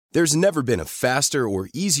There's never been a faster or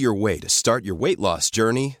easier way to start your weight loss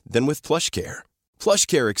journey than with PlushCare.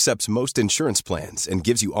 PlushCare accepts most insurance plans and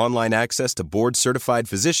gives you online access to board-certified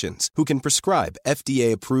physicians who can prescribe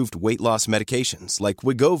FDA-approved weight loss medications like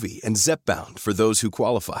Wegovy and Zepbound for those who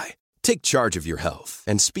qualify. Take charge of your health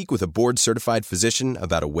and speak with a board-certified physician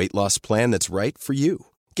about a weight loss plan that's right for you.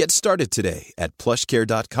 Get started today at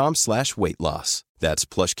plushcare.com/weight-loss. That's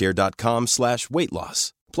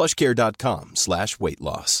plushcare.com/weight-loss.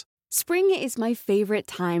 plushcare.com/weight-loss. Spring is my favorite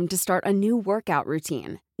time to start a new workout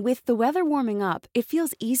routine. With the weather warming up, it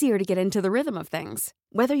feels easier to get into the rhythm of things.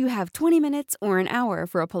 Whether you have 20 minutes or an hour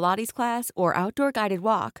for a Pilates class or outdoor guided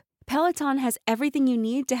walk, Peloton has everything you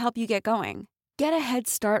need to help you get going. Get a head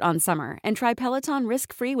start on summer and try Peloton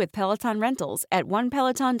risk-free with Peloton Rentals at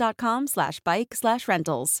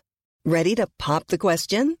onepeloton.com/bike/rentals. Ready to pop the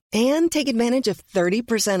question and take advantage of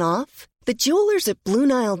 30% off? The jewelers at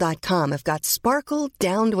BlueNile.com have got sparkle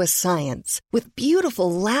down to a science with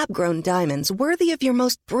beautiful lab-grown diamonds worthy of your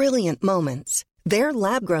most brilliant moments. Their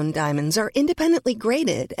lab-grown diamonds are independently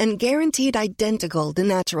graded and guaranteed identical to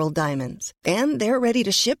natural diamonds. And they're ready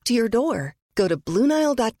to ship to your door. Go to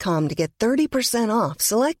BlueNile.com to get 30% off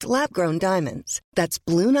select lab-grown diamonds. That's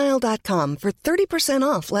BlueNile.com for 30%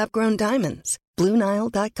 off lab-grown diamonds.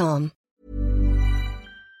 BlueNile.com.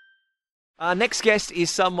 Our next guest is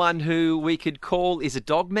someone who we could call is a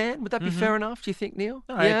dog man. Would that be fair enough, do you think, Neil?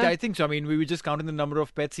 No, I think so. I mean, we were just counting the number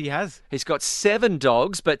of pets he has. He's got 7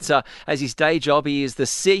 dogs, but as his day job, he is the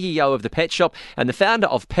CEO of the Petshop and the founder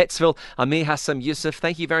of Pettsville, Amr Hazem Youssef.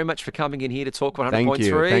 Thank you very much for coming in here to talk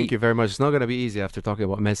 100.3. Thank you very much. It's not going to be easy after talking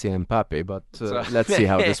about Messi and Mbappe, but let's see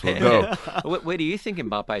how this will go. Where do you think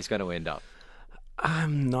Mbappe is going to end up?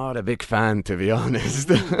 I'm not a big fan, to be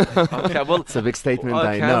honest. Okay, well, it's a big statement,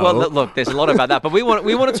 I know. Well, look, there's a lot about that, but we want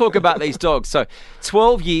to talk about these dogs. So,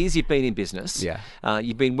 12 years you've been in business. Yeah.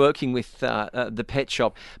 You've been working with the pet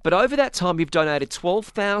shop, but over that time you've donated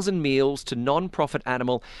 12,000 meals to non-profit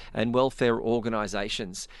animal and welfare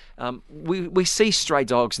organisations. We see stray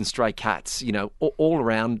dogs and stray cats, all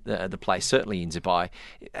around the place, certainly in Dubai.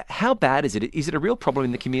 How bad is it? Is it a real problem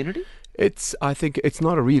in the community? I think it's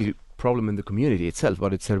not a real problem in the community itself,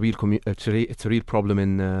 but it's a real problem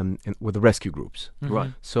in with the rescue groups. Mm-hmm.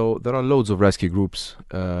 Right. So there are loads of rescue groups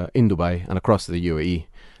in Dubai and across the UAE.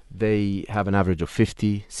 They have an average of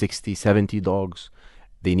 50, 60, 70 dogs.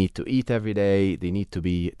 They need to eat every day. They need to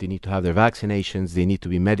have their vaccinations. They need to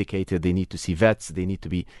be medicated. They need to see vets. They need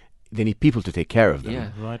people to take care of them. Yeah,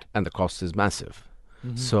 right. And the cost is massive.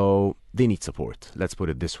 Mm-hmm. So they need support. Let's put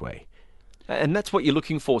it this way. And that's what you're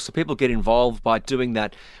looking for. So people get involved by doing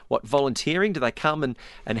that. What, volunteering? Do they come and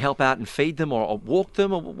help out and feed them or walk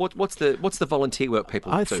them? Or what's the volunteer work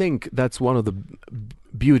people do? I think that's one of the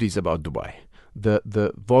beauties about Dubai.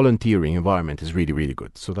 The volunteering environment is really, really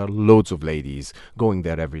good. So there are loads of ladies going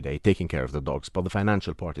there every day, taking care of the dogs. But the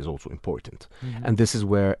financial part is also important. Mm-hmm. And this is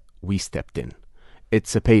where we stepped in.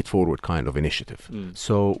 It's a paid forward kind of initiative. Mm.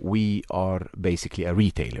 So we are basically a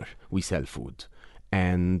retailer. We sell food.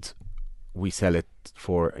 And we sell it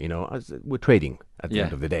for, we're trading at the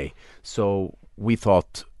end of the day. So we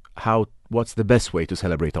thought, what's the best way to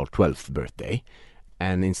celebrate our 12th birthday?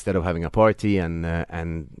 And instead of having a party and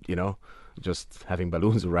just having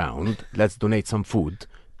balloons around, let's donate some food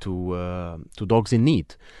to dogs in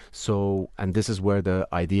need. So, and this is where the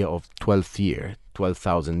idea of 12th year,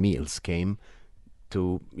 12,000 meals came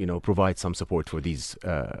to, provide some support for these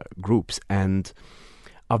groups. And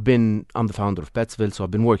I'm the founder of Pettsville, so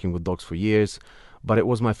I've been working with dogs for years, but it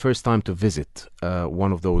was my first time to visit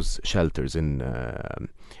one of those shelters in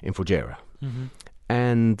Fujairah. Mm-hmm.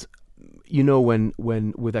 And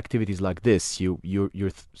when with activities like this, you're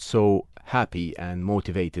so happy and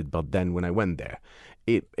motivated, but then when I went there,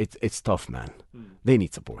 it's tough, man. They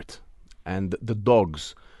need support, and the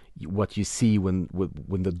dogs, what you see when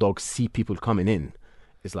the dogs see people coming in.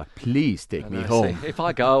 It's like, please take me home. See, if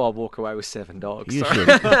I go, I'll walk away with 7 dogs. You should.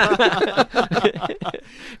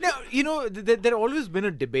 Now, there always been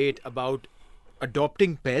a debate about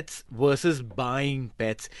adopting pets versus buying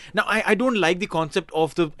pets. Now, I don't like the concept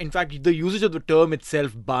of the usage of the term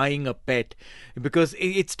itself, buying a pet, because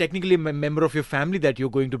it's technically a member of your family that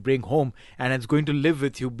you're going to bring home and it's going to live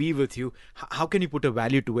with you, be with you. How can you put a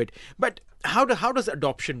value to it? But how does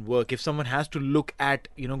adoption work if someone has to look at,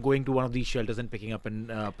 going to one of these shelters and picking up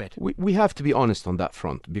a pet? We have to be honest on that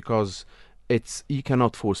front, because you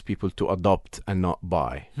cannot force people to adopt and not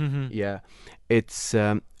buy. Mm-hmm. Yeah. It's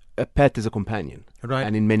a pet is a companion, right?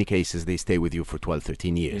 And in many cases they stay with you for 12,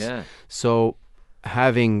 13 years. Yeah. So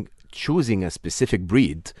having choosing a specific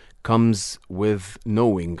breed comes with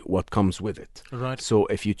knowing what comes with it. Right. So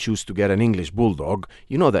if you choose to get an English bulldog,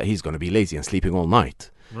 you know that he's going to be lazy and sleeping all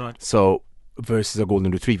night. Right. So versus a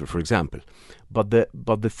golden retriever, for example. But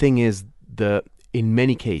the thing is, in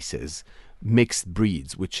many cases, mixed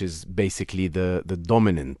breeds, which is basically the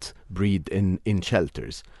dominant breed in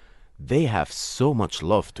shelters, they have so much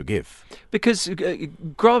love to give. Because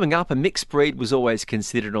growing up, a mixed breed was always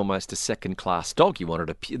considered almost a second-class dog. You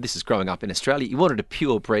wanted this is growing up in Australia, you wanted a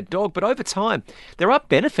purebred dog. But over time, there are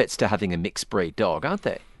benefits to having a mixed breed dog, aren't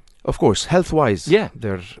there? Of course, health-wise, yeah,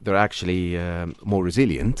 they're actually more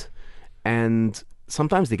resilient, and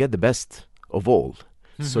sometimes they get the best of all.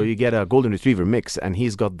 So you get a golden retriever mix, and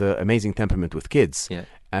he's got the amazing temperament with kids,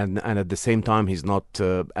 and at the same time he's not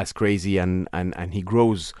as crazy, and he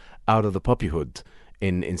grows out of the puppyhood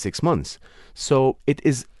in 6 months. So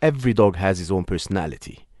every dog has his own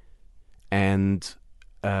personality, and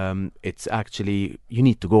it's actually, you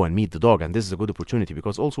need to go and meet the dog, and this is a good opportunity,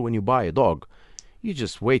 because also when you buy a dog, you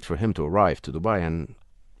just wait for him to arrive to Dubai, and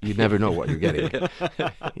you never know what you're getting.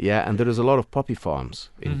 Yeah, and there is a lot of puppy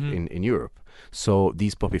farms in Europe. So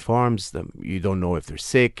these puppy farms, you don't know if they're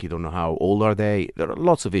sick, you don't know how old are they. There are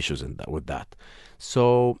lots of issues with that.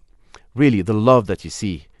 So really, the love that you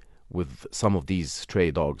see with some of these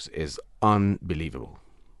stray dogs is unbelievable.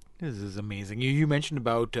 This is amazing. You mentioned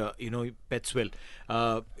about Petswell.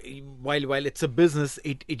 While it's a business,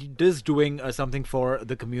 it is doing something for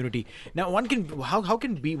the community. Now, how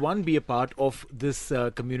can one be a part of this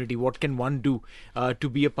community? What can one do to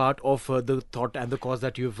be a part of the thought and the cause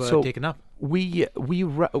that you've taken up? We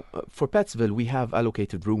for Petsville, we have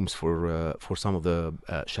allocated rooms for some of the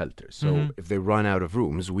shelters. So if they run out of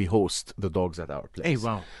rooms, we host the dogs at our place. Hey,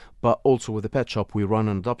 wow! But also with the pet shop, we run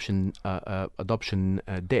an adoption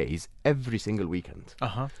days every single weekend.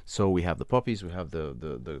 So we have the puppies, we have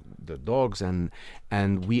the dogs,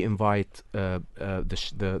 and we invite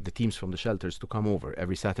the teams from the shelters to come over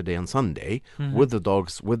every Saturday and Sunday with the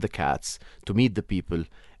dogs, with the cats, to meet the people,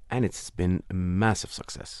 and it's been a massive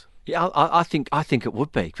success. Yeah, I think it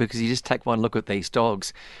would be, because you just take one look at these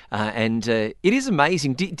dogs, and it is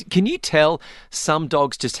amazing. Can you tell some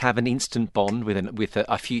dogs just have an instant bond with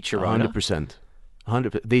a future owner?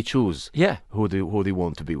 100%. They choose who they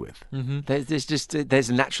want to be with. There's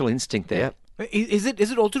a natural instinct there. Yeah. Is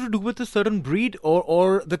it also to do with a certain breed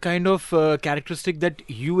or the kind of characteristic that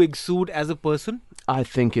you exude as a person? I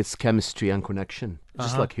think it's chemistry and connection,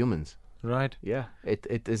 just like humans. Right. Yeah,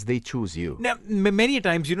 it is. They choose you. Now, many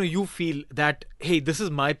times, you feel that, hey, this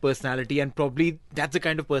is my personality, and probably that's the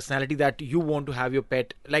kind of personality that you want to have your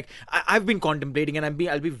pet. Like, I've been contemplating, and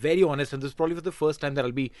I'll be very honest, and this is probably for the first time that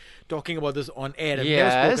I'll be talking about this on air. I've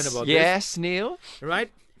never spoken about this. Yes, Neil.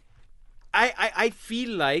 Right. I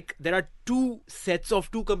feel like there are two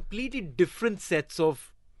completely different sets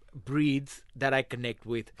of breeds that I connect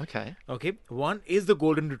with. Okay. One is the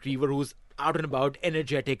golden retriever, who's out and about,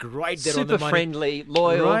 energetic, right there on the money. Super friendly,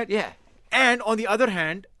 loyal. Right? Yeah. And on the other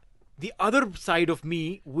hand, the other side of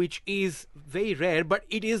me, which is very rare, but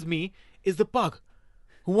it is me, is the pug,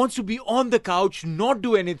 who wants to be on the couch, not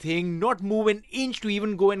do anything, not move an inch to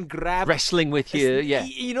even go and grab. Wrestling with you, yeah.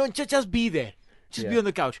 Just be there. Just be on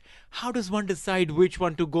the couch. How does one decide which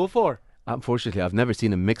one to go for? Unfortunately, I've never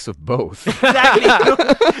seen a mix of both. Exactly.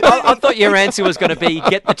 I thought your answer was going to be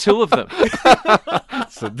get the two of them.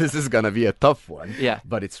 So this is going to be a tough one. Yeah.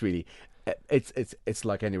 But it's really, it's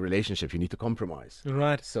like any relationship. You need to compromise.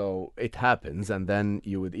 Right. So it happens, and then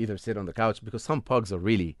you would either sit on the couch, because some pugs are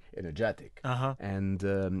really energetic. And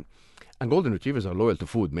golden retrievers are loyal to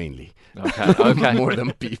food mainly. Okay. More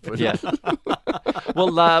than people. Yeah.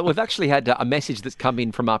 Well, we've actually had a message that's come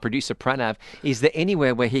in from our producer Pranav. Is there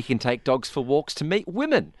anywhere where he can take dogs for walks to meet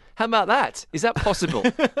women? How about that? Is that possible?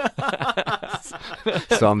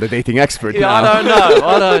 So I'm the dating expert now.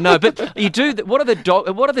 I don't know. But you do. What are the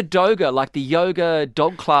doga, like the yoga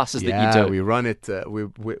dog classes that you do? Yeah, we run it. We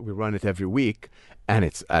run it every week. And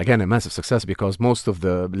it's, again, a massive success, because most of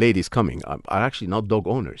the ladies coming are actually not dog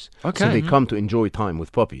owners. Okay. So they come to enjoy time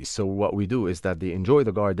with puppies. So what we do is that they enjoy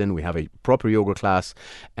the garden. We have a proper yoga class,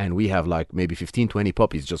 and we have like maybe 15, 20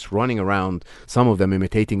 puppies just running around, some of them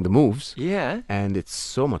imitating the moves. Yeah. And it's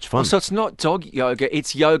so much fun. So it's not dog yoga,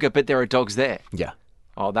 it's yoga, but there are dogs there. Yeah.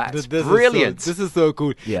 Oh, that's this brilliant. This is so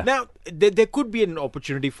cool. Yeah. Now, there could be an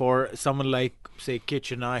opportunity for someone like, say,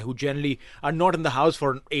 Kitch and I, who generally are not in the house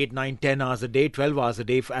for 8, 9, 10 hours a day, 12 hours a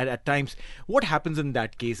day at times. What happens in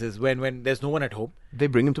that case is when there's no one at home? They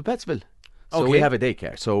bring him to Petsville. So Okay. we have a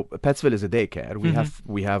daycare. So Pettsville is a daycare.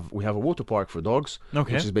 We have a water park for dogs,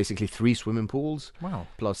 Okay. which is basically 3 swimming pools, Wow.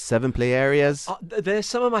 plus 7 play areas. There's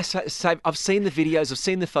some of my I've seen the videos, I've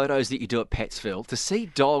seen the photos that you do at Pettsville. To see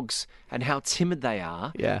dogs and how timid they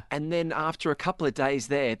are, Yeah. and then after a couple of days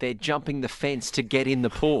there, they're jumping the fence to get in the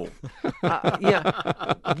pool.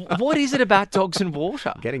 What is it about dogs and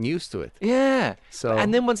water? Getting used to it. Yeah. So-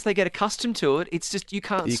 and then once they get accustomed to it, it's just you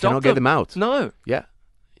can't You stop cannot get them out. No. Yeah,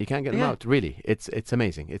 you can't get them Yeah. out. Really, it's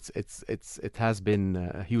amazing. It has been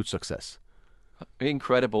a huge success.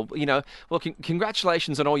 Incredible. Well,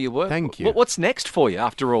 congratulations on all your work. Thank you. What's next for you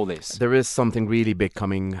after all this? There is something really big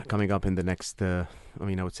coming up in the next. I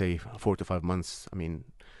would say 4 to 5 months.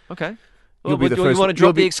 Okay. You'll Well, be the do first. you want to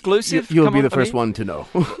drop the exclusive? You'll Come be on, the first I mean- one to know.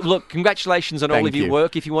 Look, congratulations on all Thank of your you.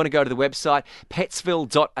 work. If you want to go to the website,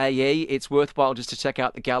 pettsville.ae, it's worthwhile just to check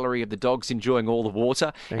out the gallery of the dogs enjoying all the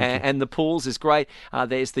water. And the pools is great.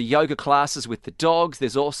 There's the yoga classes with the dogs.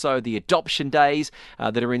 There's also the adoption days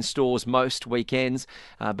that are in stores most weekends.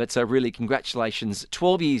 But really, congratulations.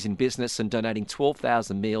 12 years in business and donating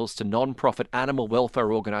 12,000 meals to non-profit animal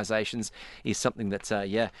welfare organisations is something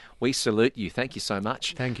that, we salute you. Thank you so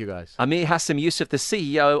much. Thank you, guys. Amr Hazem Youssef, the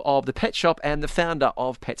CEO of the Petshop and the founder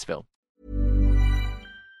of Pettsville.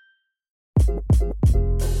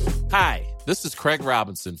 Hi, this is Craig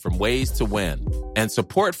Robinson from Ways to Win, and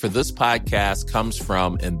support for this podcast comes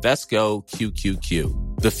from Invesco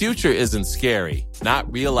QQQ. The future isn't scary. Not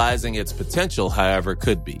realizing its potential, however,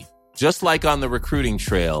 could be. Just like on the recruiting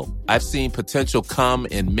trail, I've seen potential come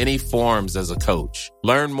in many forms as a coach.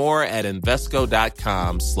 Learn more at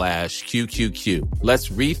Invesco.com/QQQ. Let's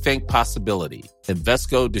rethink possibility.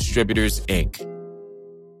 Invesco Distributors, Inc.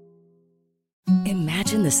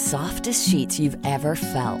 Imagine the softest sheets you've ever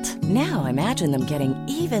felt. Now imagine them getting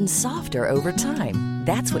even softer over time.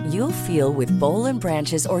 That's what you'll feel with Boll &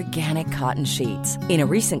 Branch's organic cotton sheets. In a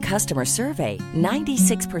recent customer survey,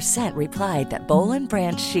 96% replied that Boll &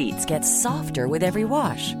 Branch sheets get softer with every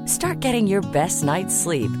wash. Start getting your best night's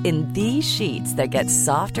sleep in these sheets that get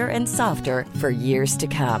softer and softer for years to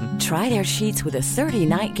come. Try their sheets with a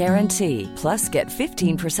 30-night guarantee. Plus, get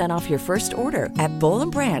 15% off your first order at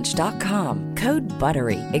bollandbranch.com. Code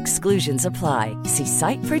BUTTERY. Exclusions apply. See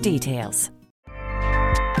site for details.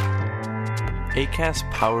 Acast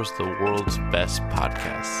powers the world's best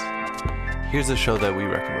podcasts. Here's a show that we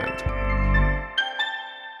recommend.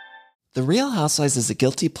 The Real Housewives is a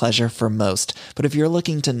guilty pleasure for most, but if you're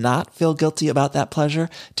looking to not feel guilty about that pleasure,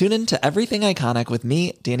 tune in to Everything Iconic with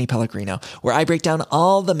me, Danny Pellegrino, where I break down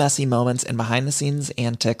all the messy moments and behind-the-scenes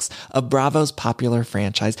antics of Bravo's popular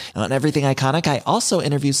franchise. And on Everything Iconic, I also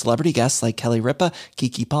interview celebrity guests like Kelly Ripa,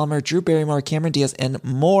 Keke Palmer, Drew Barrymore, Cameron Diaz, and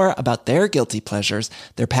more about their guilty pleasures,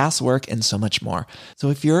 their past work, and so much more. So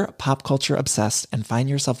if you're pop culture obsessed and find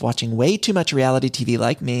yourself watching way too much reality TV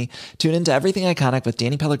like me, tune in to Everything Iconic with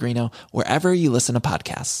Danny Pellegrino, wherever you listen to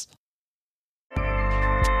podcasts.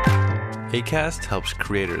 Acast helps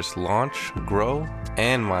creators launch, grow,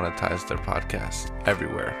 and monetize their podcasts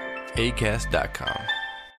everywhere. Acast.com.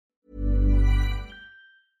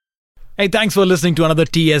 Hey, thanks for listening to another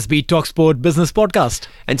TSB Talksport Business Podcast.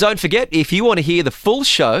 And don't forget, if you want to hear the full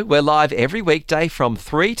show, we're live every weekday from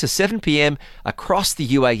 3 to 7 p.m. across the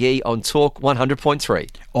UAE on Talk 100.3.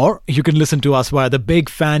 Or you can listen to us via the Big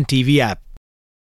Fan TV app.